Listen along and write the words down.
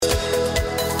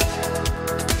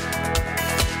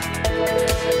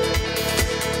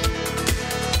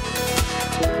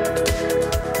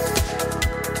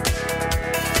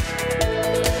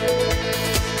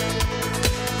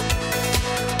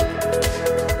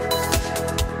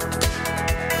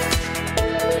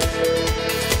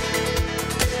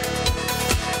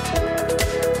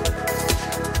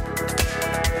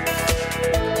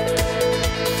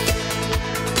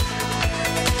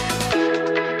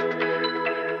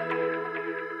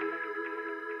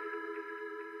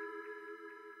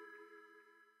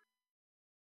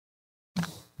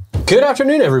Good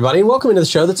afternoon, everybody, and welcome into the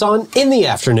show that's on in the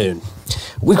afternoon.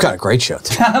 We've got a great show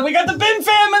today. We got the Bin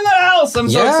fam in the house. I'm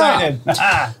so excited.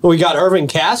 We got Irving,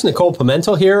 Kass, Nicole,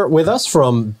 Pimental here with us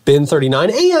from Bin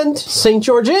 39 and St.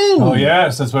 George Inn. Oh,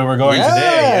 yes. That's where we're going today.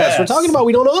 Yes. We're talking about,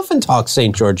 we don't often talk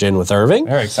St. George Inn with Irving.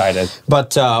 Very excited.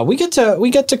 But we get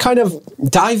to kind of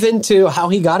dive into how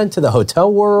he got into the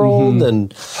hotel world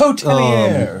and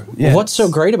Hotelier. what's so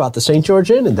great about the St.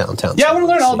 George Inn in downtown. Yeah, I want to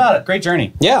learn all about it. Great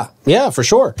journey. Yeah, for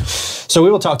sure. So we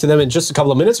will talk to them in just a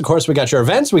couple of minutes. Of course, we got your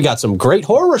events. We got some great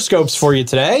horoscopes for you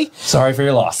today. Sorry for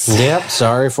your loss. Yep,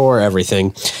 sorry for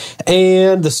everything.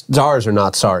 And the stars are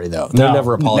not sorry, though. They're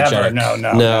never apologetic.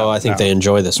 No, I think they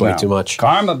enjoy this way too much.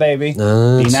 Karma, baby. Be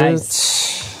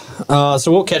nice. So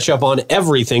we'll catch up on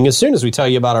everything as soon as we tell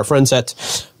you about our friends at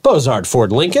Bozard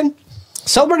Ford Lincoln.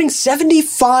 Celebrating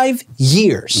 75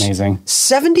 years. Amazing.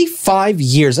 75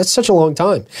 years. That's such a long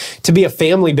time to be a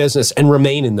family business and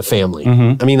remain in the family.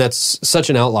 I mean, that's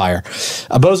such an outlier.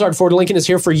 Bozard Ford Lincoln is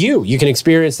here for you. You can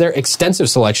experience their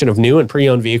extensive selection of new and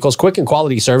pre-owned vehicles, quick and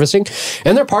quality servicing,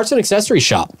 and their parts and accessories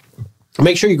shop.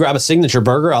 Make sure you grab a signature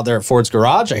burger out there at Ford's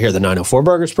Garage. I hear the 904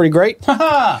 burger is pretty great.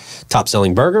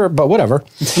 Top-selling burger, but whatever.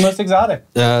 It's the most exotic.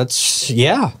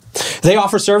 They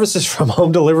offer services from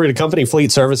home delivery to company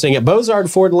fleet servicing. At Bozard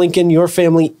Ford Lincoln, your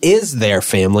family is their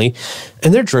family,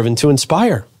 and they're driven to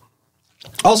inspire.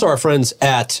 Also, our friends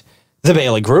at the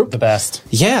Bailey Group. The best.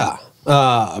 Yeah.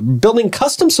 Building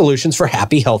custom solutions for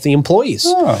happy, healthy employees.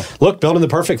 Look, building the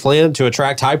perfect plan to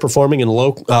attract high-performing and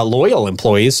loyal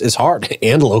employees is hard,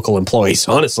 and local employees,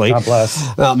 honestly. God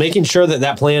bless. Making sure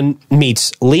that plan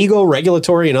meets legal,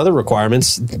 regulatory, and other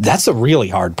requirements, that's the really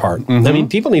hard part. I mean,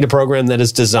 people need a program that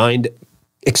is designed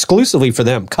exclusively for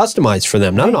them, customized for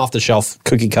them, not an off-the-shelf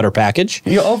cookie-cutter package.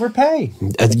 You overpay.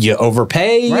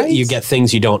 Right. You get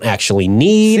things you don't actually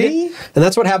need. See? And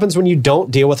that's what happens when you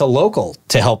don't deal with a local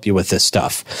to help you with this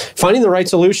stuff. Finding the right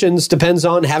solutions depends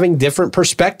on having different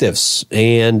perspectives,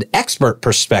 and expert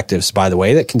perspectives, by the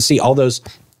way, that can see all those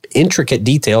intricate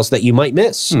details that you might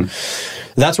miss.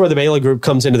 That's where the Bailey Group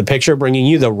comes into the picture, bringing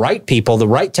you the right people, the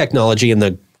right technology, and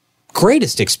the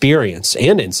greatest experience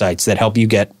and insights that help you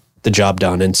get the job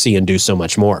done and see and do so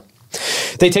much more.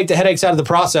 They take the headaches out of the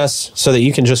process so that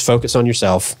you can just focus on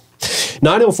yourself.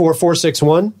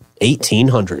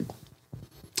 904-461-1800.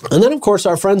 And then, of course,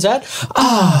 our friends at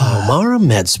Mara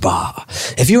Med Spa.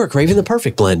 If you are craving the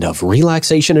perfect blend of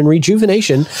relaxation and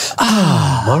rejuvenation,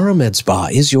 Mara Med Spa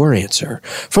is your answer.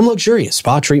 From luxurious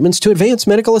spa treatments to advanced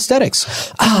medical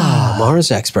aesthetics, Mara's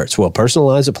experts will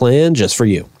personalize a plan just for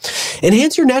you.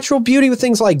 Enhance your natural beauty with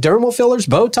things like dermal fillers,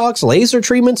 Botox, laser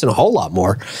treatments, and a whole lot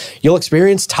more. You'll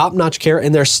experience top-notch care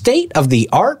in their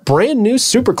state-of-the-art, brand-new,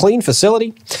 super clean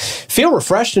facility. Feel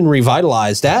refreshed and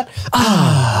revitalized at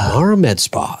Mara Med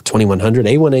Spa. 2100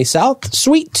 A1A South,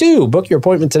 Suite 2. Book your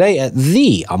appointment today at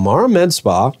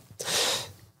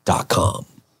theamaramedspa.com.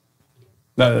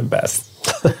 The best.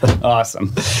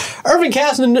 Awesome. Irving,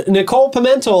 Kass, and Nicole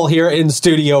Pimental here in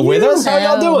studio with us. How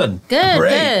y'all doing?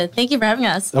 Good. Thank you for having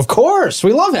us. Of course.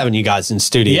 We love having you guys in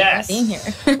studio. Yes. Being here.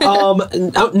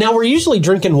 Now, we're usually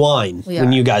drinking wine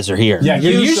when you guys are here. Yeah,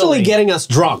 You're usually getting us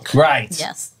drunk. Right.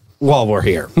 Yes. While we're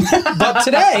here. But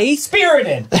today...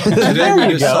 Spirited. Today we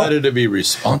decided to be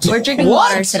responsible. We're drinking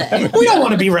water today. We don't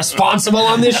want to be responsible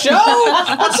on this show.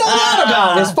 What's all that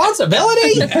about?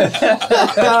 Responsibility?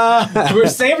 We're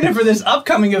saving it for this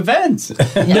upcoming event.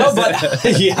 No, but...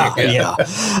 Yeah.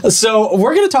 So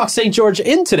we're going to talk St. George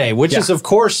Inn today, which is, of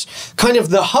course, kind of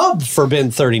the hub for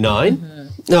Bin 39.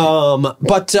 So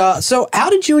how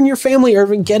did you and your family,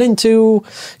 Irving, get into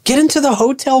the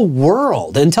hotel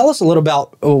world? And tell us a little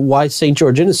about why St.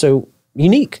 George Inn is so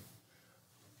unique.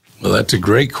 Well, that's a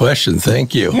great question.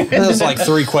 Thank you. That was like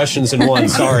 3 questions in one.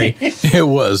 Sorry. It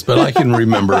was, but I can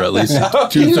remember at least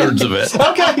 2/3 of it.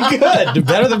 Okay, good.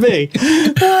 Better than me.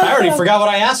 I already forgot what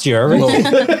I asked you, Irving.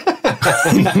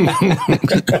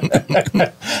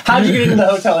 How'd you get into the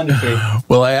hotel industry?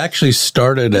 Well, I actually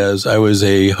started as I was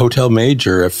a hotel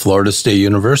major at Florida State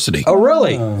University. Oh,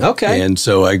 really? Okay. And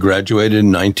so I graduated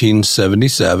in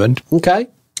 1977. Okay.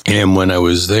 And when I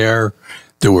was there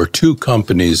were 2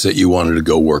 companies that you wanted to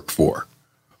go work for.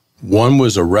 One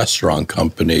was a restaurant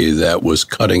company that was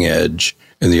cutting edge,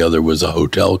 and the other was a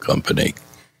hotel company.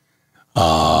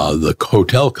 The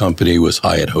hotel company was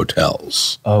Hyatt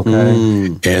Hotels.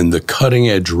 Okay. And the cutting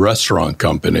edge restaurant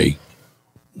company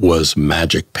was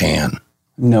Magic Pan.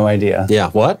 No idea.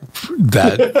 Yeah, what?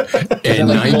 That in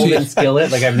Golden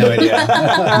Skillet? Like, I have no idea.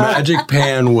 Magic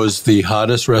Pan was the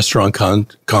hottest restaurant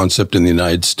concept in the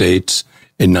United States.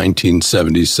 in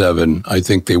 1977. I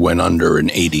think they went under in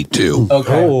 82.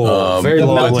 Okay. Very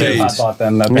long They ways. bought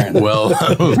them, apparently. Well,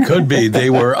 could be. They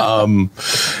were,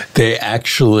 they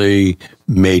actually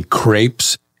made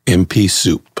crepes and pea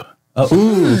soup. Okay.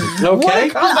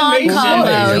 Odd combo,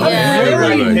 yeah.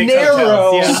 Very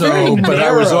narrow. Yeah. So, but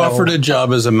I was narrow. offered a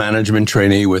job as a management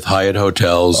trainee with Hyatt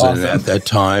Hotels. And at that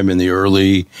time, in the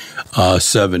early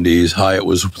 70s, Hyatt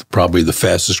was probably the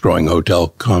fastest growing hotel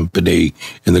company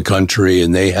in the country.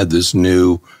 And they had this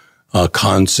new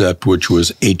concept, which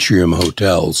was atrium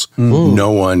hotels.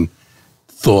 No one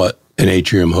thought an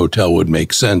atrium hotel would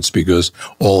make sense because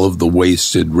all of the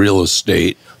wasted real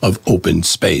estate of open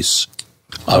space.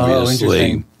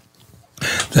 Obviously,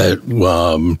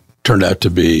 that turned out to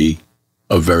be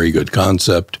a very good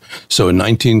concept. So in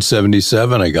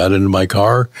 1977, I got into my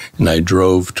car and I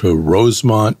drove to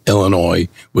Rosemont, Illinois,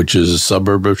 which is a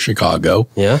suburb of Chicago.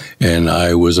 Yeah. And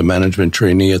I was a management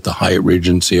trainee at the Hyatt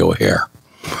Regency O'Hare.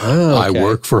 Oh, I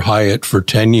worked for Hyatt for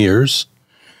 10 years.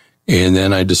 And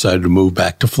then I decided to move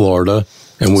back to Florida.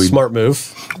 And Smart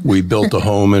move. we built a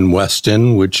home in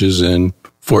Weston, which is in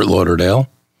Fort Lauderdale.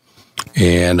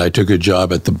 And I took a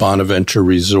job at the Bonaventure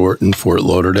Resort in Fort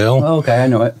Lauderdale. Okay, I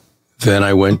know it. Then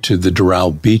I went to the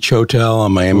Doral Beach Hotel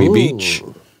on Miami Beach.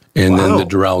 And then the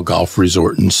Doral Golf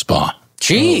Resort and Spa.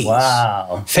 Jeez.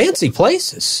 Wow. Fancy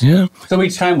places. Yeah. So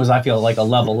each time was, I feel, like a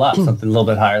level up, something a little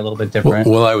bit higher, a little bit different.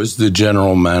 Well, I was the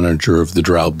general manager of the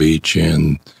Doral Beach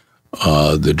and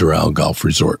the Doral Golf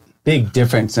Resort. Big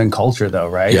difference in culture, though,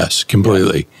 right? Yes,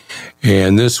 completely.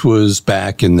 And this was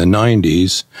back in the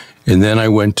 90s. And then I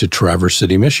went to Traverse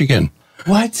City, Michigan.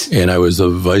 What? And I was the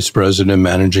vice president and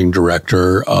managing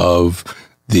director of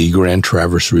the Grand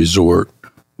Traverse Resort,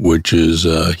 which is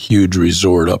a huge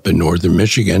resort up in northern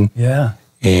Michigan. Yeah.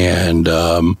 And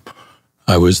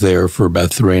I was there for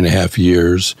about 3.5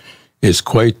 years. It's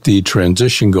quite the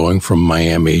transition going from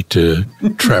Miami to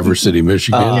Traverse City,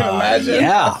 Michigan.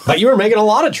 Yeah, but you were making a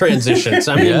lot of transitions.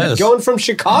 I mean, Yes. going from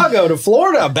Chicago to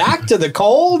Florida, back to the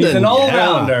cold. He's and an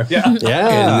all-rounder. Yeah. Yeah.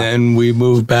 And then we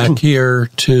moved back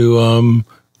here to,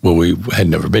 well, we had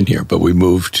never been here, but we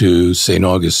moved to St.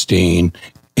 Augustine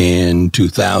in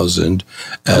 2000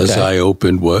 as I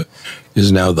opened what is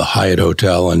now the Hyatt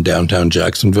Hotel in downtown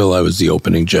Jacksonville. I was the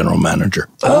opening general manager.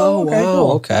 Oh, okay, wow.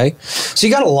 cool. Okay. So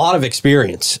you got a lot of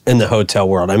experience in the hotel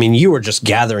world. I mean, you were just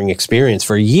gathering experience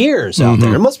for years out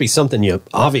there. It must be something you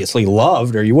obviously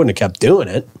loved or you wouldn't have kept doing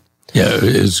it. Yeah,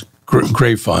 it was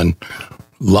great fun.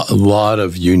 A lot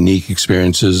of unique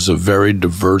experiences, a very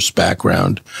diverse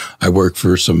background. I worked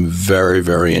for some very,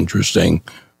 very interesting,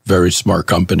 very smart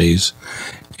companies.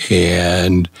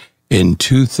 And in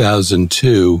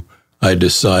 2002, I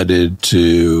decided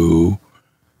to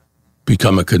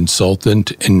become a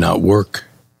consultant and not work.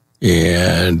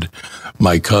 And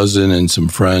my cousin and some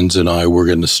friends and I were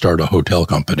going to start a hotel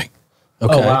company.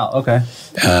 Okay. Oh, wow. Okay.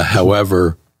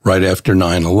 However, right after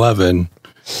 9/11,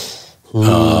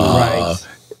 Right.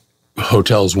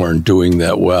 hotels weren't doing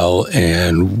that well,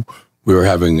 and we were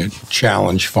having a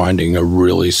challenge finding a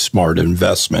really smart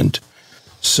investment.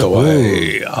 So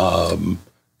I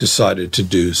decided to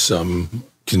do some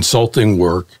consulting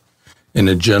work, and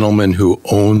a gentleman who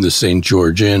owned the St.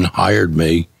 George Inn hired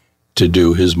me to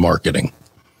do his marketing.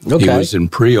 Okay. He was in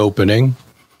pre-opening.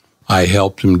 I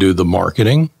helped him do the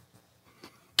marketing,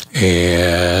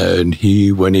 and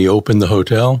when he opened the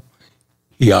hotel,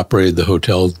 he operated the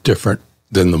hotel different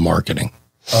than the marketing.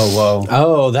 Oh, whoa.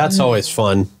 Oh, that's always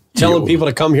fun. Telling people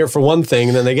to come here for one thing,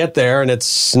 and then they get there, and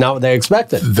it's not what they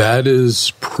expected. That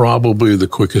is probably the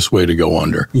quickest way to go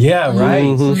under. Yeah,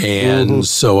 right. And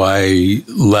so I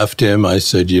left him. I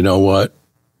said, you know what?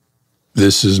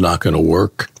 This is not going to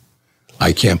work.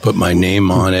 I can't put my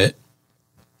name on it.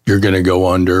 You're going to go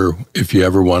under. If you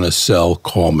ever want to sell,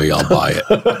 call me. I'll buy it.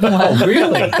 Oh,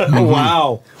 really?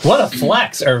 Wow. What a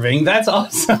flex, Irving. That's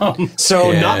awesome.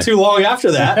 So Yeah. not too long after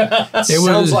that, it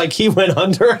sounds like he went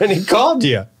under and he called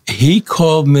you. He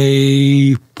called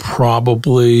me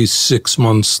probably 6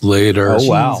 months later. Oh,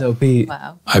 wow. So, Pete.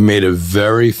 Wow. I made a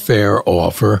very fair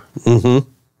offer. And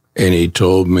he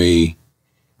told me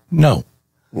no.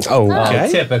 Okay.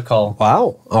 Typical.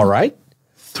 Wow. All right.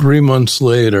 3 months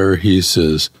later, he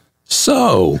says,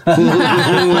 so Typical.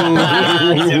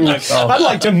 I'd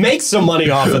like to make some money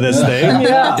off of this thing.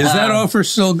 Yeah. is that offer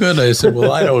still good? I said,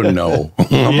 well, I don't know.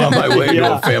 I'm on my way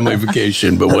to a family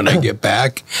vacation. But when I get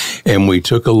back, and we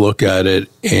took a look at it,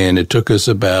 and it took us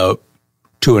about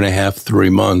 2.5, 3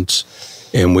 months,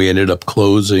 and we ended up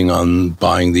closing on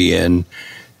buying the inn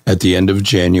at the end of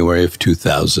January of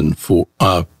 2004.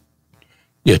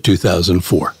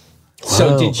 2004.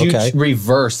 So did you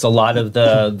reverse a lot of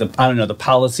the I don't know, the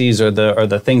policies or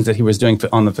the things that he was doing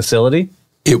on the facility?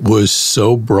 It was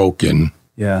so broken.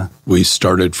 Yeah. We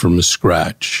started from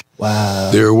scratch. Wow.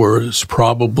 There was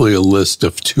probably a list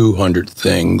of 200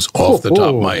 things off the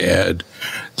top of my head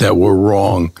that were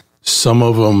wrong. Some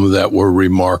of them that were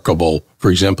remarkable.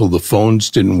 For example, the phones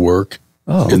didn't work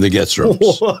in the guest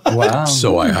rooms. Wow.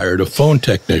 So I hired a phone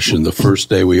technician the first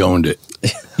day we owned it.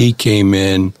 He came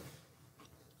in.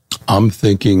 I'm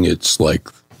thinking it's like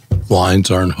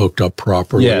lines aren't hooked up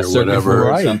properly or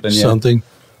whatever. Something.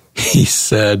 He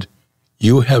said,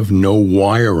 "You have no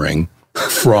wiring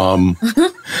from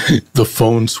the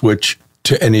phone switch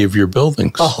to any of your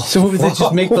buildings." Oh, so would they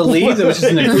just make believe it was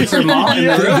just an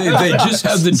accoutrement? They just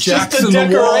have the jacks in the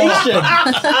wall.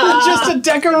 Just a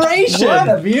decoration.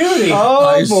 What a beauty.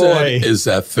 I said, "Is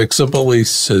that fixable?" He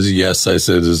says, "Yes." I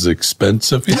said, "Is it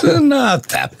expensive?" He said, "Not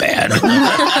that bad."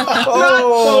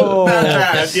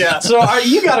 Yeah. So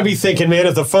you got to be thinking, man,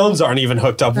 if the phones aren't even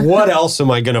hooked up, what else am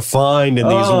I going to find in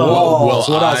these walls?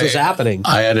 What else is happening?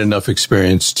 I had enough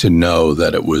experience to know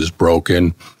that it was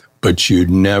broken, but you'd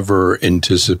never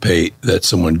anticipate that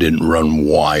someone didn't run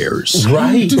wires to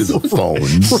the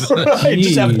phones. Right.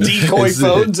 Just have decoy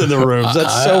phones in the rooms.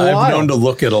 That's so wild. I've known to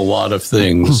look at a lot of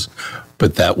things,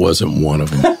 but that wasn't one of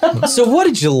them. So what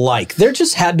did you like? There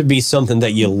just had to be something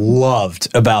that you loved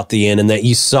about the inn and that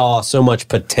you saw so much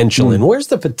potential in. Where's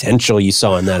the potential you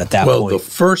saw in that at that point? Well, the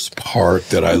first part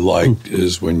that I liked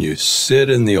is when you sit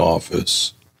in the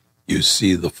office, you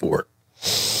see the fort,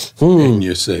 and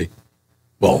you say,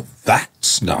 well,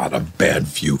 that's not a bad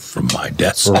view from my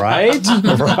desk. Right?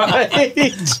 Right.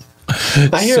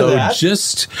 I hear that. So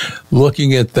just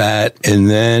looking at that, and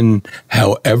then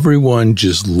how everyone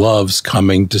just loves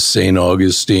coming to St.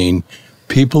 Augustine.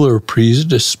 People are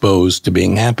predisposed to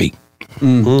being happy.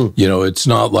 Mm-hmm. You know, it's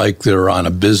not like they're on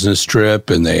a business trip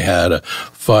and they had a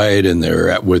fight and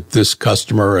they're with this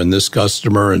customer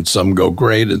and some go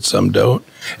great and some don't.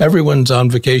 Everyone's on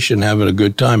vacation having a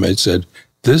good time. I said,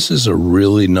 this is a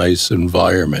really nice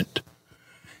environment.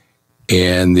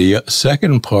 And the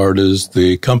second part is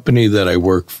the company that I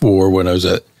worked for when I was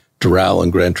at Doral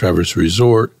and Grand Traverse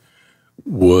Resort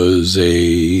was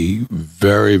a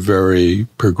very, very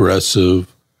progressive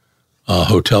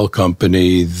hotel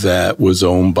company that was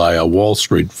owned by a Wall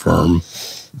Street firm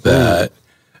that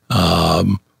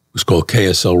was called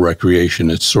KSL Recreation.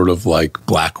 It's sort of like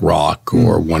BlackRock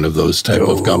or one of those type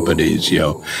of companies. You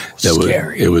know,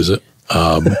 it was a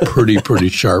pretty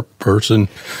sharp person.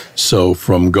 So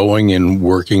from going and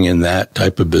working in that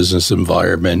type of business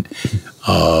environment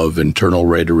of internal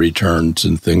rate of returns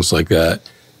and things like that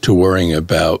to worrying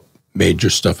about major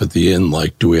stuff at the inn,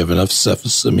 like, do we have enough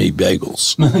sesame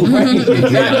bagels?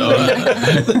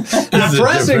 The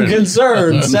pressing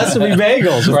concern, sesame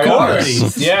bagels, of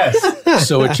course. Yes.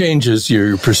 So it changes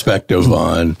your perspective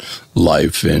on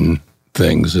life and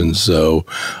things. And so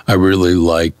I really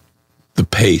like the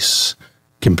pace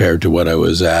compared to what I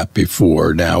was at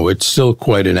before. Now, it's still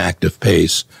quite an active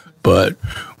pace, but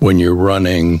when you're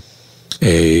running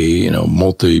a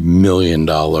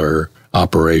multi-million-dollar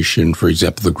operation, for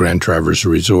example, the Grand Traverse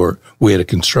Resort, we had a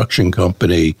construction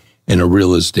company and a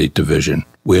real estate division.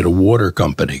 We had a water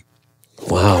company.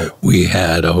 Wow. We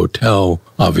had a hotel,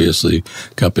 obviously,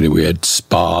 company. We had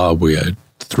spa. We had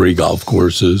 3 golf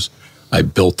courses. I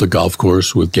built the golf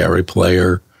course with Gary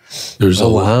Player. There's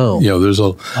there's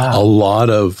a lot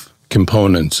of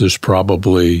components. There's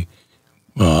probably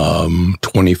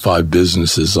 25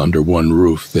 businesses under one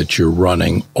roof that you're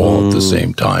running all at the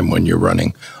same time when you're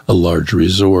running a large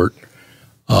resort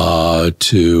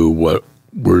to what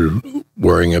we're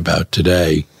worrying about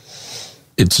today.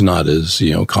 It's not as,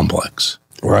 complex.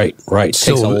 Right. Takes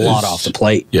a lot off the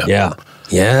plate. Yeah.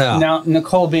 Now,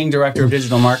 Nicole being director of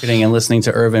digital marketing and listening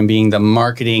to Irving being the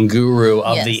marketing guru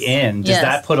of the inn, does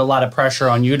that put a lot of pressure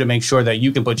on you to make sure that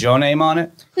you can put your name on it?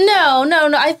 No.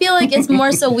 I feel like it's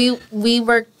more so we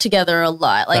work together a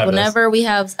lot. Like whenever we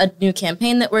have a new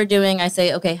campaign that we're doing, I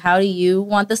say, okay, how do you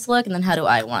want this to look? And then how do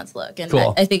I want it to look? And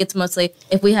I think it's mostly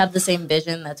if we have the same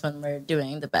vision, that's when we're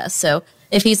doing the best. So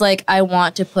if he's like, I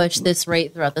want to push this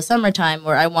rate throughout the summertime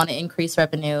or I want to increase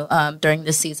revenue during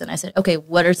this season, I said, okay,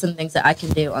 what are some things that I can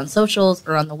do on socials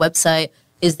or on the website?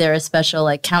 Is there a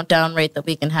special countdown rate that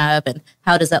we can have? And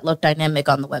how does that look dynamic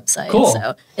on the website? Cool.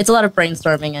 So it's a lot of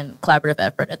brainstorming and collaborative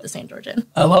effort at the St. George Inn.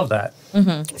 I love that.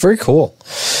 Mm-hmm. Very cool.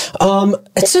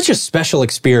 It's such a special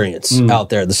experience out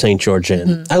there at the St. George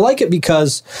Inn. I like it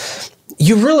because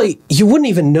you wouldn't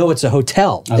even know it's a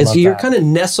hotel. You're kind of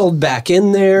nestled back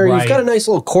in there. Right. You've got a nice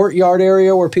little courtyard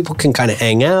area where people can kind of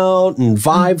hang out and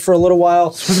vibe for a little while.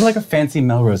 It's like a fancy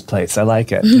Melrose Place. I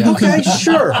like it. Yeah. Okay,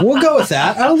 sure. We'll go with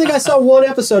that. I don't think I saw one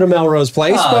episode of Melrose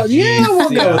Place, but yeah, we'll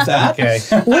go with that. Okay.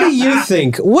 What do you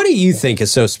think? What do you think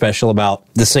is so special about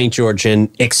the St. George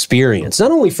Inn experience?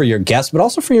 Not only for your guests, but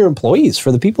also for your employees,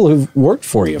 for the people who've worked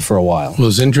for you for a while. Well,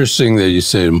 it's interesting that you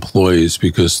say employees,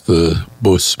 because the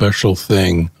most special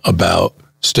thing about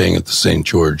staying at the St.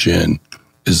 George Inn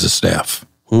is the staff.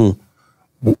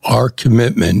 Our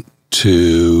commitment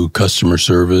to customer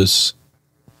service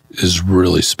is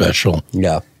really special.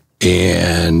 Yeah.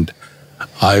 And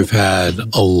I've had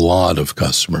a lot of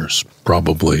customers,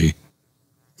 probably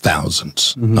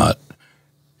thousands, not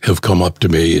have come up to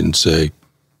me and say,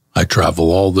 I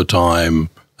travel all the time.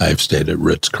 I've stayed at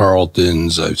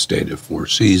Ritz-Carlton's. I've stayed at Four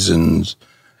Seasons,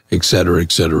 et cetera,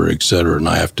 et cetera, et cetera. And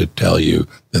I have to tell you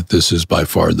that this is by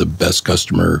far the best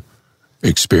customer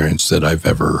experience that I've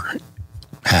ever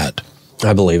had.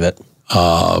 I believe it.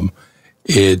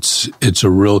 It's a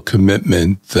real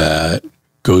commitment that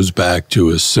goes back to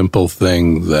a simple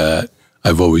thing that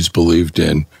I've always believed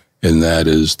in, and that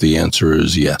is the answer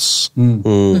is yes.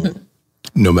 No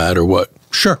matter what.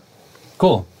 Sure.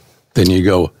 Cool. Then you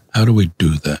go, how do we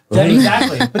do that? Yeah,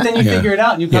 exactly. But then you figure it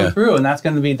out and you come through, and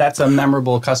that's a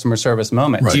memorable customer service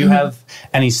moment. Right. Do you have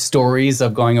any stories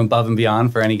of going above and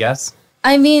beyond for any guests?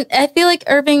 I mean, I feel like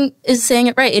Irving is saying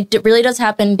it right. It really does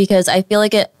happen, because I feel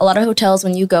like a lot of hotels,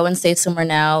 when you go and stay somewhere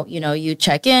now, you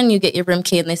check in, you get your room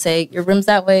key, and they say, your room's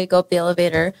that way, go up the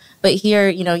elevator. But here,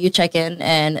 you check in,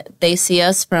 and they see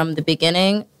us from the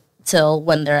beginning till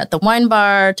when they're at the wine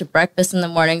bar, to breakfast in the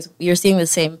mornings. You're seeing the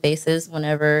same faces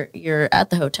whenever you're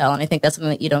at the hotel, and I think that's something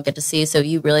that you don't get to see. So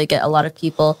you really get a lot of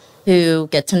people who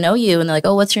get to know you, and they're like,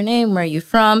 oh, what's your name? Where are you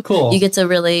from? Cool. You get to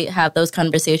really have those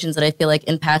conversations that I feel like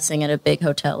in passing at a big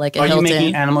hotel like a Hilton. Are you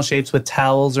making animal shapes with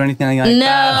towels or anything like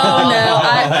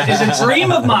that? No. It's a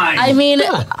dream of mine. I mean,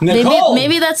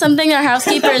 maybe that's something our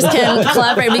housekeepers can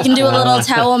collaborate. We can do a little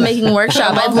towel making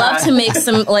workshop. I'd love to make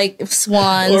some like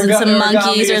swans and some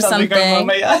monkeys or something.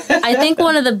 I think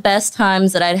one of the best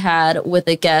times that I'd had with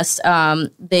a guest,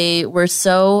 they were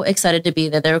so excited to be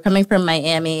there. They were coming from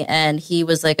Miami, and he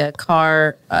was like a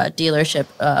car dealership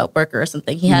worker or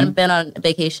something. He hadn't been on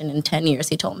vacation in 10 years,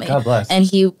 he told me. God bless. And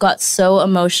he got so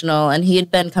emotional, and he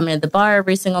had been coming to the bar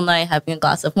every single night, having a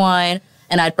glass of wine.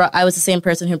 And I was the same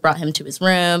person who brought him to his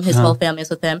room. His whole family was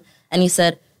with him. And he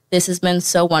said, this has been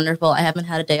so wonderful. I haven't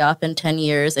had a day off in 10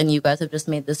 years, and you guys have just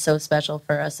made this so special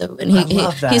for us. So, and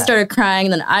he started crying,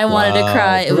 and then I wanted to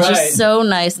cry. It was just so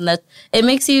nice, and that it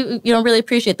makes you really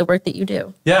appreciate the work that you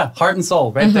do. Yeah, heart and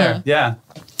soul right there. Yeah.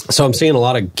 So I'm seeing a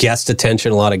lot of guest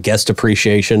attention, a lot of guest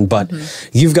appreciation, but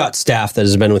you've got staff that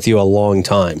has been with you a long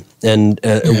time. And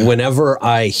whenever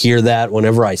I hear that,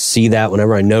 whenever I see that,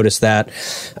 whenever I notice that,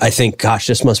 I think, gosh,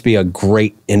 this must be a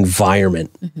great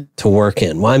environment to work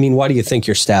in. Well, I mean, why do you think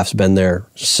your staff's been there,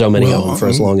 so many of them, for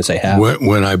as long as they have?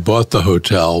 When I bought the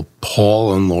hotel,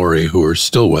 Paul and Lori, who are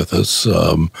still with us,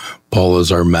 Paul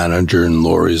is our manager and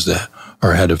Lori's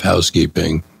our head of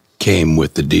housekeeping, came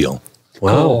with the deal.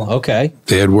 Wow, cool. Okay.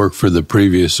 They had worked for the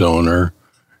previous owner,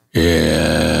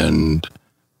 and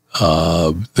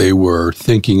they were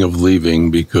thinking of leaving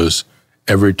because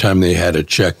every time they had a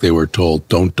check, they were told,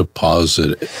 don't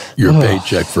deposit your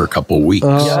paycheck for a couple of weeks.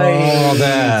 Oh,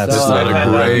 that's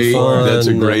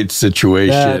a great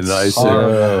situation.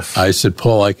 I said,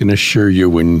 Paul, I can assure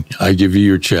you, when I give you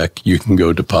your check, you can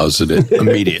go deposit it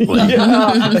immediately.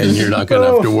 And you're not going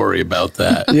to have to worry about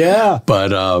that. Yeah.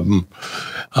 But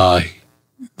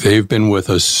they've been with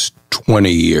us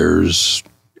 20 years,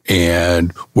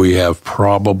 and we have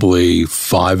probably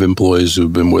 5 employees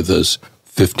who've been with us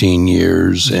 15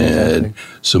 years and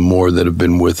some more that have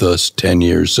been with us 10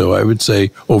 years. So I would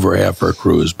say over half our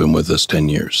crew has been with us 10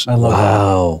 years. I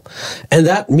love that. And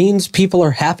that means people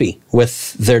are happy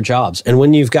with their jobs. And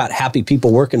when you've got happy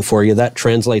people working for you, that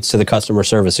translates to the customer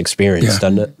service experience,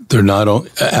 doesn't it? They're not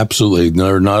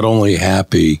only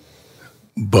happy,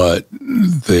 but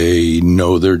they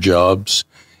know their jobs.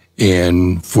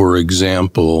 And for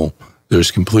example,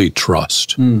 there's complete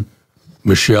trust.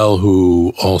 Michelle,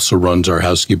 who also runs our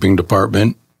housekeeping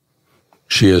department,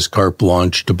 she has carte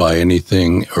blanche to buy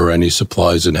anything or any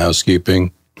supplies in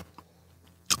housekeeping.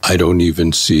 I don't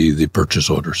even see the purchase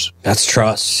orders. That's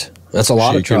trust. That's a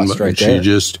lot of trust right there. She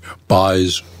just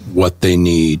buys what they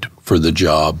need for the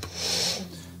job.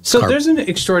 So there's an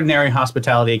extraordinary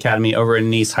hospitality academy over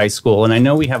in Nice High School, and I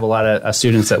know we have a lot of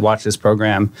students that watch this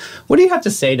program. What do you have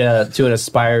to say to an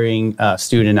aspiring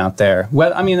student out there?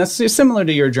 Well, I mean, that's similar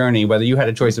to your journey, whether you had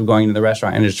a choice of going into the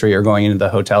restaurant industry or going into the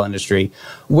hotel industry.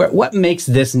 What makes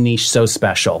this niche so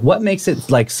special? What makes it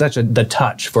like the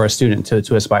touch for a student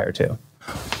to aspire to?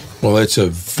 Well, it's a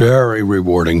very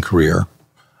rewarding career,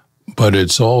 but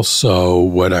it's also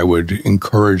what I would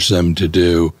encourage them to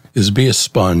do is be a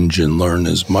sponge and learn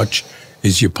as much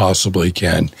as you possibly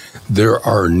can. There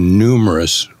are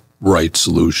numerous right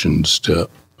solutions to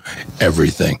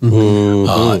everything.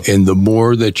 Mm-hmm. And the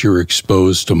more that you're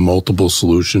exposed to multiple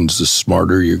solutions, the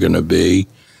smarter you're going to be,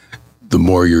 the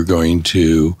more you're going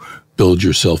to build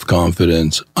your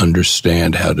self-confidence,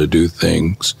 understand how to do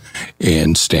things,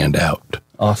 and stand out.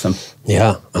 Awesome.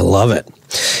 Yeah, I love it.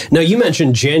 Now, you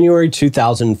mentioned January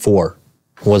 2004.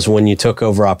 Was when you took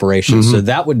over operations. Mm-hmm. So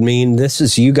that would mean this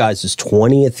is you guys'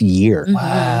 20th year.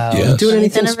 Wow. Yes. Doing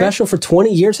anything special for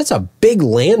 20 years? That's a big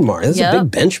landmark. That's a big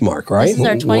benchmark, right? This is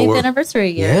our 20th anniversary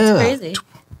year. Yeah. It's crazy.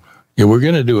 Yeah, we're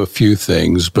going to do a few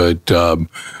things, but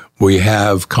we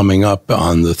have coming up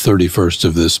on the 31st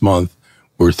of this month,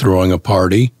 we're throwing a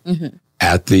party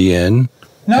at the inn.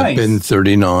 Nice. At Bin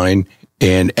 39,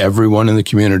 and everyone in the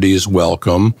community is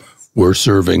welcome. We're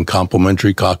serving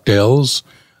complimentary cocktails.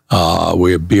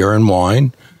 We have beer and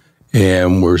wine,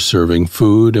 and we're serving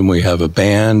food, and we have a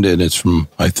band, and it's from,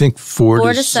 I think,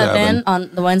 4 to 7 on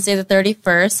the Wednesday the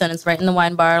 31st, and it's right in the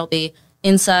wine bar. It'll be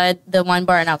inside the wine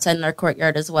bar and outside in our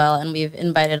courtyard as well, and we've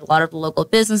invited a lot of local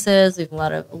businesses. We've a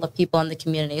lot of people in the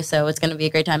community, so it's going to be a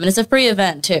great time, and it's a free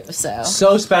event too.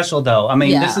 So special though. I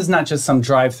mean, this is not just some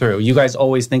drive-through. You guys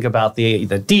always think about the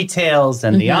details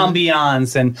and the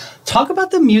ambiance, and talk about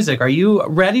the music. Are you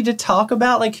ready to talk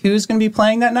about like who's going to be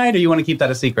playing that night, or you want to keep that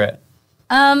a secret?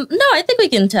 No, I think we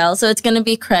can tell. So it's going to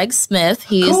be Craig Smith.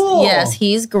 Cool. Yes,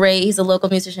 he's great. He's a local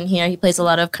musician here. He plays a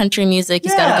lot of country music.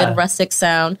 He's got a good rustic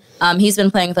sound. He's been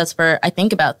playing with us for, I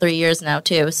think, about 3 years now,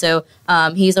 too. So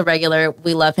he's a regular.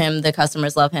 We love him. The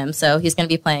customers love him. So he's going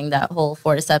to be playing that whole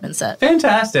 4 to 7 set.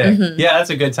 Fantastic. Yeah, that's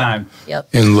a good time.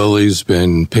 Yep. And Lily's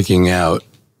been picking out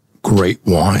great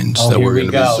wines that we're going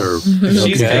to be served.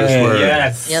 She's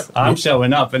yes. Yep. I'm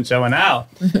showing up and showing out.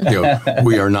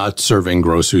 We are not serving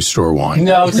grocery store wine.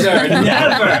 No, sir.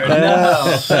 Never.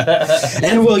 No.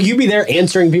 And will you be there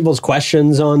answering people's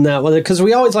questions on that? Because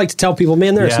we always like to tell people,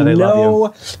 man, there's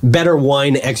no better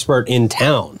wine expert in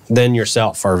town than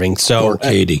yourself, Irving. So, or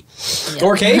Katie.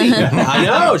 Or Katie. I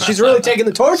know. She's really taking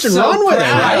the torch and run with it,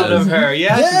 right? Proud of her.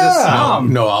 Yeah. She's a snom.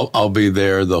 No, I'll be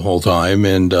there the whole time,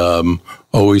 and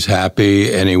always happy.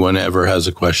 Anyone ever has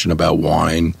a question about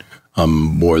wine, I'm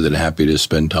more than happy to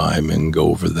spend time and go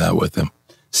over that with them.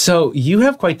 So you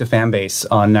have quite the fan base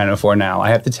on 904 now, I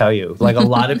have to tell you. Like, a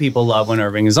lot of people love when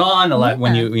Irving is on, a lot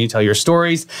when you tell your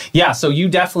stories. Yeah, so you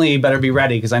definitely better be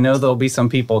ready, because I know there'll be some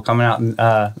people coming out and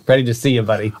ready to see you,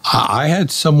 buddy. I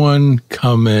had someone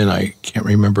come in, I can't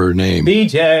remember her name.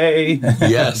 BJ.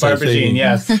 Yes. Barbara Jean,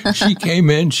 yes. She came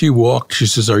in, she walked, she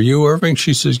says, "Are you Irving?"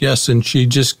 She says, "Yes," and she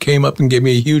just came up and gave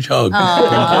me a huge hug.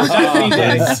 I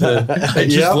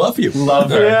just love you.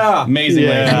 Love her. Yeah. Amazing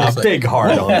lady. Yeah. Big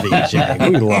heart on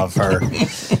BJ. We love her.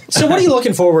 So what are you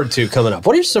looking forward to coming up?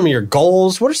 What are some of your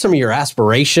goals? What are some of your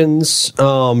aspirations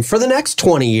for the next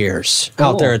 20 years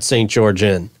out there at St. George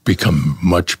Inn? Become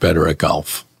much better at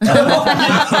golf. You don't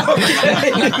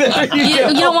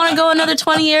want to go another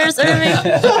 20 years, Irving?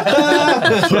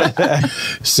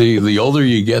 See, the older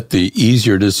you get, the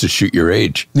easier it is to shoot your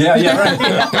age. Yeah, right.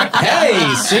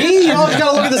 Hey, see? You always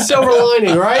got to look at the silver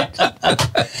lining, right?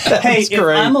 Hey, if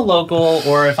I'm a local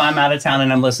or if I'm out of town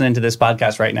and I'm listening to this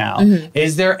podcast right now,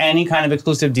 is there any kind of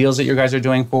exclusive deals that you guys are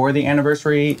doing for the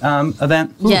anniversary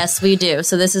event? Yes, we do.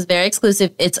 So this is very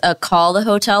exclusive. It's a call the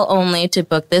hotel only to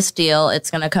book this deal.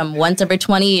 It's going to come once every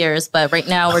 20 years, but right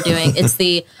now we're doing, it's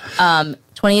the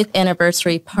 20th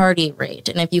anniversary party rate.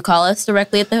 And if you call us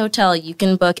directly at the hotel, you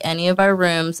can book any of our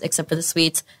rooms except for the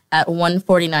suites at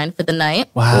 $149 for the night.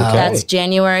 Wow. Okay. That's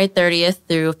January 30th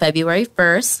through February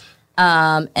 1st.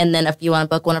 And then if you want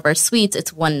to book one of our suites,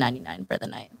 it's $199 for the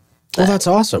night. Well, that's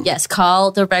awesome. Yes,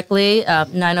 call directly,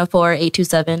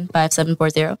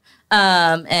 904-827-5740.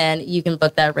 And you can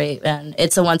book that rate, and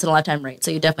it's a once-in-a-lifetime rate,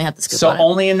 so you definitely have to scoop on it. So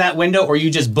only in that window, or you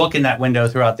just book in that window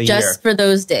throughout the year? Just for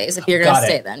those days, if you're going to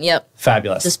stay then. Yep.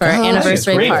 Fabulous. Just for our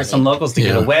anniversary great party. For some locals to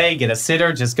get away, get a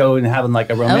sitter, just go and have like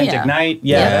a romantic night.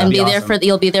 Yeah, and you'll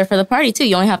be there for the party too.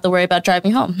 You only have to worry about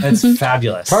driving home. That's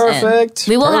fabulous. Perfect. And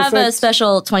we will have a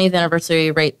special 20th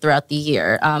anniversary rate throughout the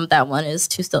year. That one is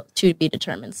to be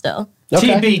determined still.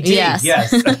 TBD. Yes.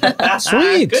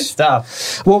 Sweet. Good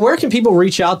stuff. Well, where can people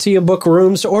reach out to you, book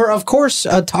rooms, or, of course,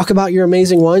 talk about your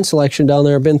amazing wine selection down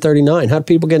there at Bin 39? How do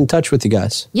people get in touch with you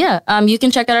guys? Yeah, you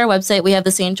can check out our website. We have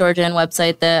the St. George Inn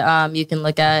website that you can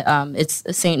look at. It's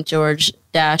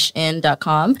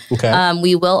stgeorge-inn.com. Okay.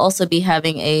 We will also be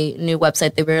having a new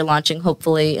website that we're launching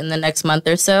hopefully in the next month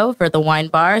or so for the wine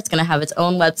bar. It's going to have its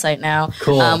own website now.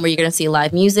 Cool. Where you're going to see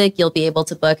live music. You'll be able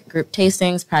to book group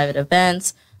tastings, private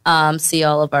events. See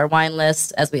all of our wine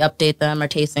lists as we update them, our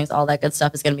tastings, all that good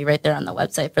stuff is going to be right there on the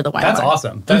website for the wine. That's bar.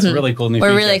 awesome. That's really cool.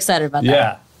 We're really excited about that.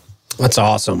 Yeah. That's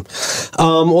awesome.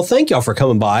 Well, thank y'all for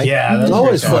coming by. Yeah, it's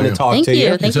always fun to talk to you.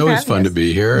 Thank It's always fun to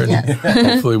be here, and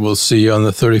hopefully we'll see you on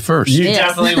the 31st. You Yes.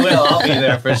 definitely will. I'll be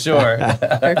there for sure.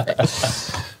 Perfect.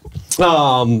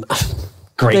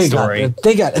 Great story.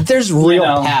 There's real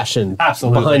passion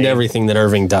behind everything that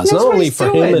Irving does. That's not what only he's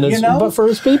for doing, him and his, but for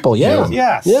his people. Yeah.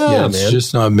 Yes. Yeah, It's man.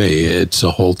 just not me. It's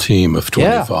a whole team of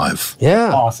 25.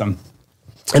 Yeah. Awesome.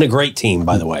 And a great team,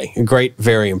 by the way. A great,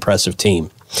 very impressive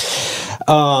team.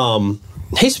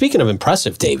 Hey, speaking of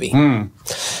impressive, Davey,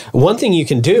 one thing you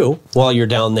can do while you're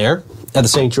down there at the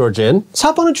St. George Inn is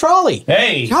hop on a trolley.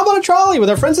 Hey. Hop on a trolley with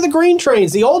our friends at the Green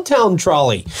Trains, the Old Town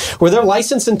Trolley, where their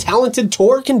licensed and talented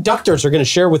tour conductors are going to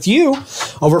share with you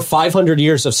over 500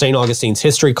 years of St. Augustine's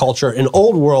history, culture, and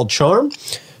old world charm.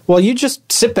 Well, you just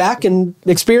sit back and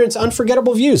experience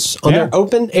unforgettable views on their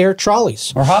open-air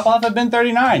trolleys. Or hop off at Bin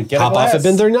 39. Hop off at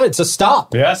Bin 39. It's a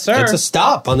stop. Yes, sir. It's a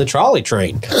stop on the trolley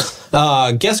train.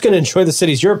 Guests can enjoy the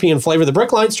city's European flavor, the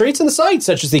brick-lined streets, and the sights,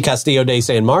 such as the Castillo de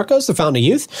San Marcos, the Fountain of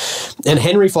Youth, and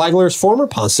Henry Flagler's former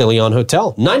Ponce de Leon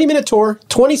Hotel. 90-minute tour,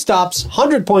 20 stops,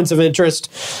 100 points of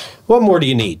interest. What more do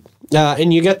you need?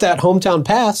 And you get that hometown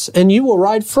pass, and you will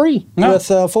ride free with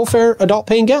full fare adult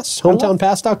paying guests.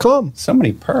 Hometownpass.com. So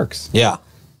many perks. Yeah.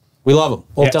 We love them.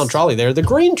 Old Town Trolley. They're the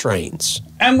Green Trains.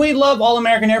 And we love All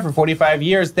American Air for 45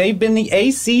 years. They've been the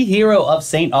AC hero of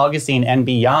St. Augustine and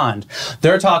beyond.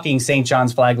 They're talking St.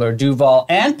 John's, Flagler, Duval,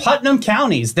 and Putnam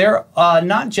counties. They're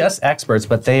not just experts,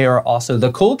 but they are also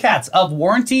the cool cats of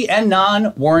warranty and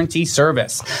non-warranty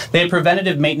service. They have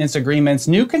preventative maintenance agreements,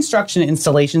 new construction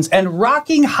installations, and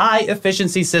rocking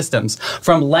high-efficiency systems.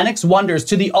 From Lennox Wonders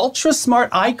to the ultra-smart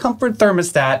iComfort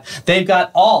thermostat, they've got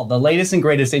all the latest and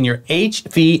greatest in your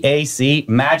HVAC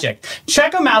magic.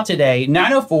 Check them out today.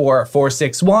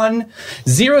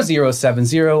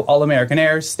 904-461-0070. All American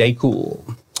Air. Stay cool.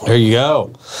 There you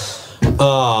go.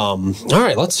 All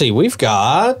right, let's see. We've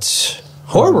got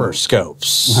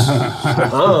horoscopes.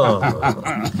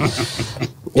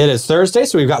 It is Thursday,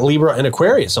 so we've got Libra and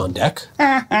Aquarius on deck.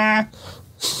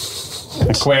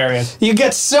 Aquarius. You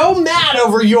get so mad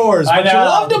over yours, but you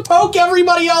love to poke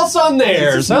everybody else on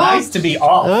theirs. It's nice to be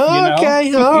off, Okay,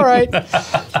 you know? All right.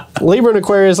 Libra and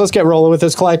Aquarius, let's get rolling with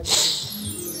this, Clay.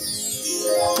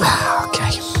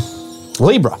 Okay.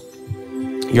 Libra,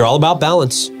 you're all about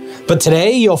balance, but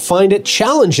today you'll find it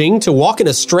challenging to walk in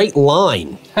a straight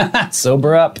line.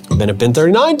 Sober up. Been at Bin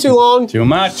 39 too long. Too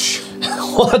much.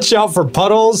 Watch out for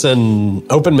puddles and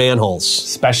open manholes.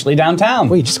 Especially downtown.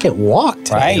 Well, you just can't walk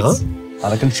today, Right. huh? A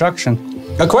lot of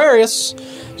construction. Aquarius,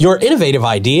 your innovative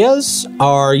ideas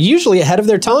are usually ahead of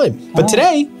their time, but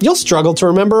today you'll struggle to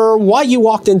remember why you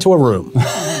walked into a room.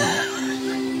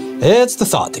 It's the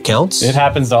thought that counts. It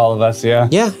happens to all of us, yeah.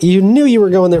 Yeah, you knew you were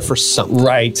going there for something.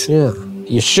 Right. Yeah,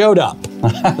 you showed up.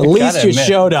 At least you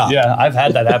showed up. Yeah, I've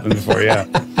had that happen before, yeah.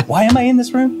 Why am I in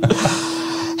this room?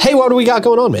 Hey, what do we got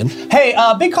going on, man? Hey,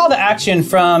 big call to action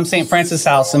from St. Francis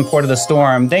House in Port of the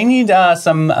Storm. They need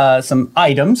some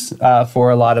items for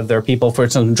a lot of their people, for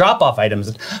some drop-off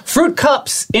items. Fruit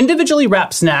cups, individually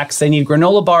wrapped snacks. They need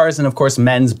granola bars and, of course,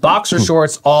 men's boxer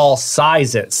shorts, all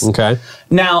sizes. Okay.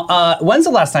 Now, when's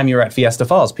the last time you were at Fiesta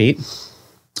Falls, Pete?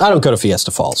 I don't go to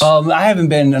Fiesta Falls. I haven't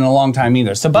been in a long time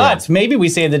either. But maybe we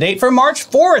save the date for March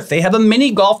 4th. They have a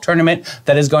mini golf tournament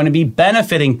that is going to be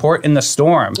benefiting Port in the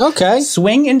Storm. Okay.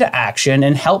 Swing into action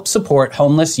and help support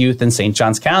homeless youth in St.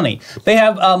 Johns County. They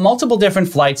have multiple different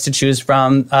flights to choose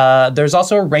from. There's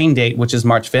also a rain date, which is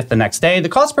March 5th the next day. The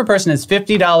cost per person is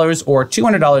 $50 or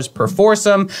 $200 per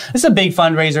foursome. This is a big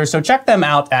fundraiser, so check them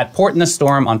out at Port in the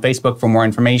Storm on Facebook for more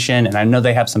information. And I know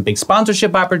they have some big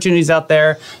sponsorship opportunities out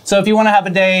there. So if you want to have a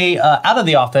day out of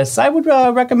the office, I would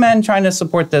recommend trying to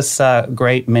support this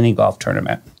great mini golf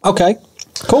tournament. Okay,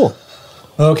 cool.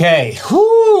 Okay,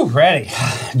 whoo, ready.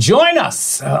 Join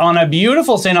us on a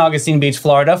beautiful St. Augustine Beach,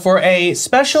 Florida for a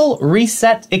special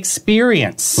reset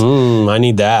experience. I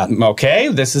need that. Okay,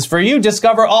 this is for you.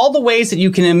 Discover all the ways that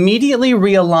you can immediately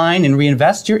realign and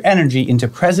reinvest your energy into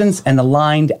presence and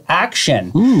aligned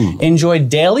action. Enjoy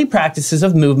daily practices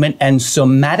of movement and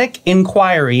somatic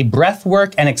inquiry, breath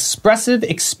work, and expressive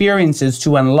experiences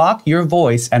to unlock your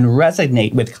voice and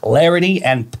resonate with clarity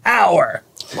and power.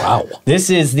 Wow. This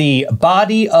is the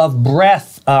Body of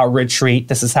Breath retreat.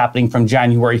 This is happening from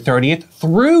January 30th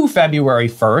through February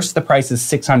 1st. The price is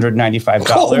 $695.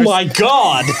 Oh, my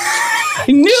God. I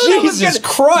knew Jesus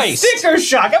Christ. Sticker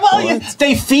shock. Well,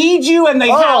 they feed you and they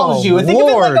house you. Think of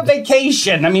it like a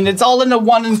vacation. I mean, it's all in a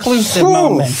one-inclusive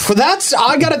moment.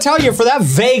 I got to tell you, for that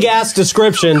vague-ass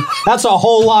description, that's a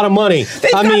whole lot of money.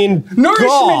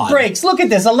 Nourishment breaks. Look at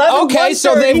this. 11. Okay,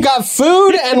 so they've got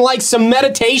food and like some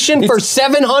meditation for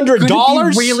 $700. Be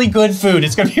really good food.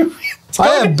 It's going to be.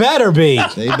 It better be.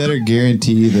 They better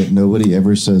guarantee that nobody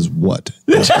ever says what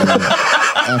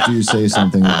after you say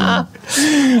something again.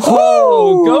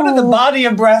 Go to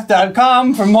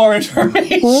thebodyofbreath.com for more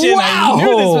information. Wow. I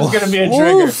knew this was going to be a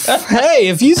trigger. Hey,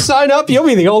 if you sign up, you'll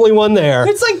be the only one there.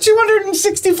 It's like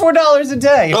 $264 a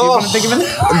day if you want to think of it.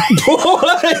 Boy,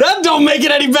 that don't make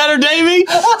it any better, Davey.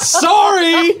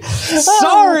 Sorry.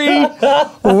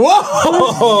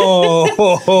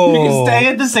 Whoa. You can stay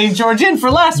at the St. George Inn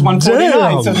for less, $149. So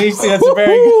that's a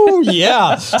very good.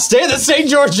 Yeah. Stay at the St.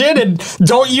 George Inn and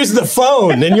don't use the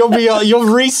phone, and you'll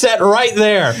reset right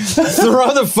there.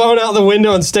 Throw the phone out the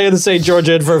window and stay at the St. George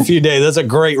Inn for a few days. That's a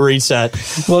great reset.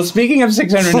 Well, speaking of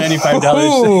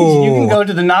 $695, you can go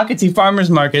to the Nocatee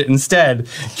Farmers Market instead,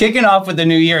 kicking off with the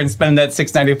new year and spend that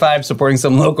 $695 supporting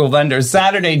some local vendors.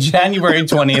 Saturday, January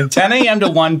 20th, 10 a.m. to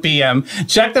 1 p.m.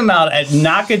 Check them out at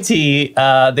Nocatee.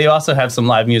 They also have some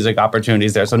live music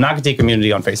opportunities there. So Nocatee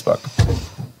Community on Facebook.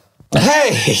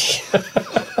 Hey,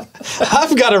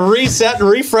 I've got a reset and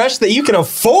refresh that you can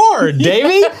afford,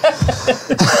 Davey.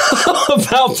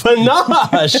 About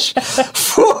Panache.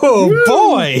 Oh,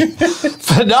 boy.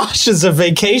 Panache is a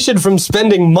vacation from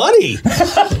spending money.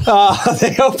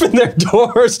 They open their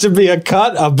doors to be a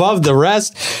cut above the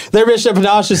rest. Their mission at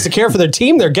Panache is to care for their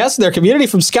team, their guests, and their community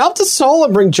from scalp to soul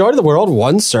and bring joy to the world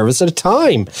one service at a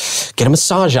time. Get a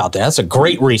massage out there. That's a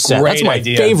great reset. That's my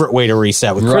favorite way to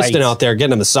reset, with Kristen out there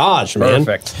getting a massage, man.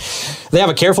 Perfect. They have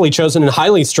a carefully chosen and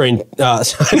highly strained...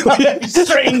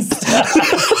 Strains.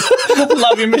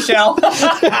 Love you, Michelle.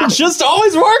 Just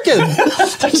always working.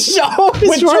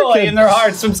 With joy in their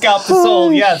hearts from scalp to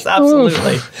soul. Yes,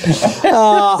 absolutely.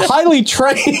 Highly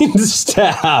trained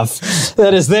staff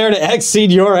that is there to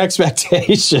exceed your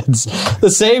expectations.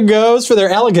 The same goes for their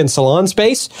elegant salon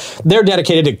space. They're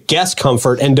dedicated to guest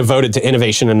comfort and devoted to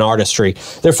innovation and artistry.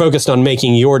 They're focused on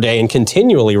making your day and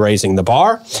continually raising the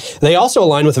bar. They also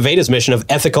align with Aveda's mission of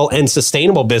ethical and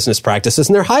sustainable business practices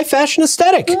and their high fashion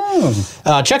aesthetic.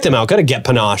 Check them out. Go to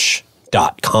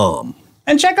getpanache.com.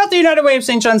 And check out the United Way of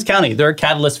St. Johns County. They're a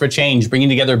catalyst for change, bringing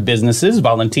together businesses,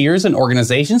 volunteers, and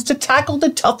organizations to tackle the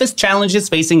toughest challenges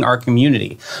facing our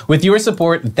community. With your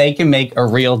support, they can make a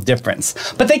real difference.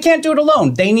 But they can't do it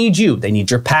alone. They need you. They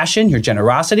need your passion, your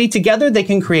generosity. Together, they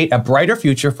can create a brighter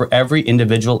future for every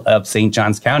individual of St.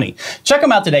 Johns County. Check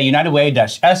them out today,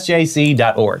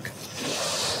 unitedway-sjc.org.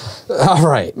 All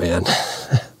right, man.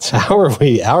 How are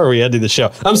we ending the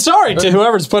show? I'm sorry to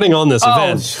whoever's putting on this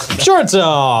event. I'm sure it's an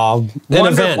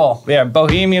wonderful event. Yeah,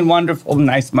 bohemian, wonderful,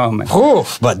 nice moment.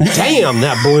 Oof, but damn,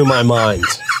 that blew my mind.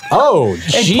 Oh,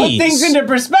 jeez. It put things into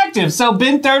perspective. So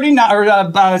Bin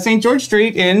 39 or St. George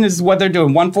Street Inn is what they're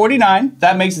doing. $149.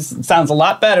 That makes it sounds a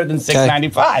lot better than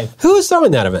 $695. Who is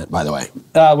throwing that event, by the way?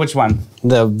 Which one?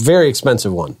 The very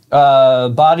expensive one.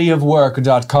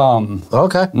 Bodyofwork.com.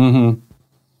 Okay. Mm-hmm.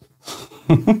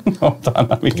 Hold on,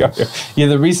 let me go here. Yeah,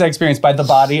 the reset experience by The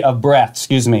Body of Breath.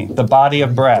 Excuse me. The Body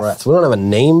of Breath. We don't have a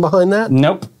name behind that?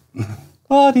 Nope.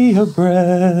 Body of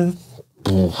Breath.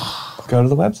 Go to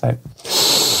the website.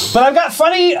 But I've got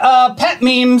funny pet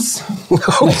memes.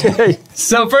 Okay.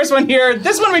 So first one here.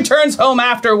 This one returns home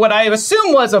after what I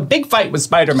assume was a big fight with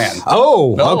Spider-Man.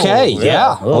 Oh, okay.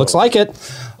 Yeah. Looks like it.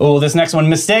 Oh, this next one.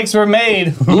 Mistakes were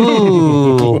made.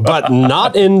 But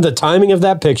not in the timing of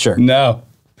that picture. No.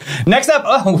 Next up,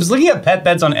 I was looking at pet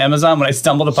beds on Amazon when I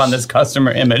stumbled upon this customer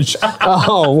image.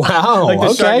 Oh, wow. Like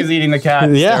the shark is eating the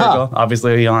cat. Yeah. Hysterical.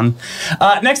 Obviously a yawn.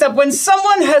 Next up, when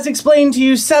someone has explained to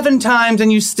you 7 times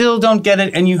and you still don't get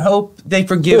it and you hope they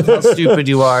forgive how stupid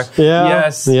you are. Yeah.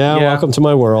 Yes. Yeah. Welcome to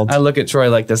my world. I look at Troy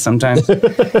like this sometimes.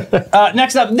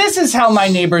 Next up, this is how my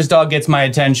neighbor's dog gets my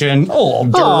attention. Oh,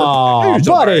 Dirk. Aw,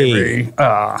 buddy.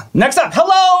 Next up,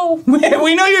 hello.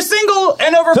 We know you're single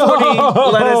and over 40.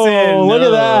 Let us in. Look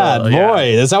at that. Boy,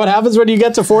 is that what happens when you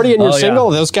get to 40 and you're single?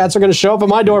 Those cats are going to show up at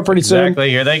my door pretty soon. Exactly.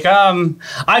 Here they come.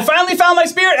 I finally found my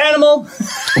spirit animal.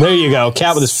 There you go.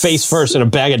 Cat with his face first in a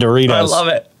bag of Doritos. I love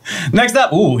it. Next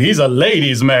up, he's a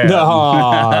ladies' man. Next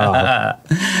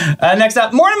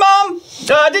up, morning, Mom.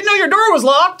 Didn't know your door was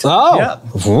locked. Oh. Yep.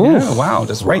 Yeah, wow,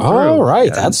 just right through. All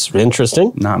right, that's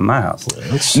interesting. Not in my house.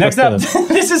 Next up,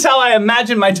 this is how I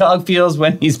imagine my dog feels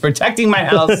when he's protecting my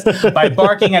house by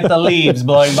barking at the leaves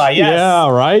blowing by. Yes.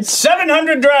 Yeah, right.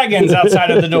 700 dragons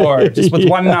outside of the door, just with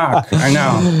one knock. I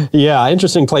know. Yeah,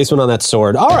 interesting placement on that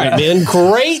sword. All right, man,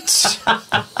 great.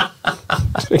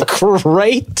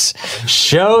 Great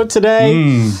show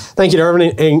today. Thank you to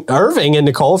Irving and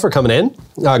Nicole for coming in.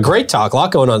 Great talk. A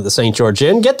lot going on at the St. George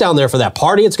Inn. Get down there for that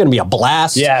party. It's going to be a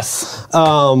blast. Yes.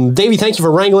 Davey, thank you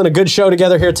for wrangling a good show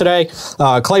together here today.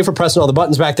 Clay for pressing all the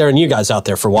buttons back there, and you guys out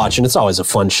there for watching. It's always a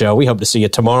fun show. We hope to see you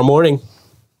tomorrow morning.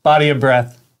 Body of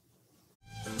breath.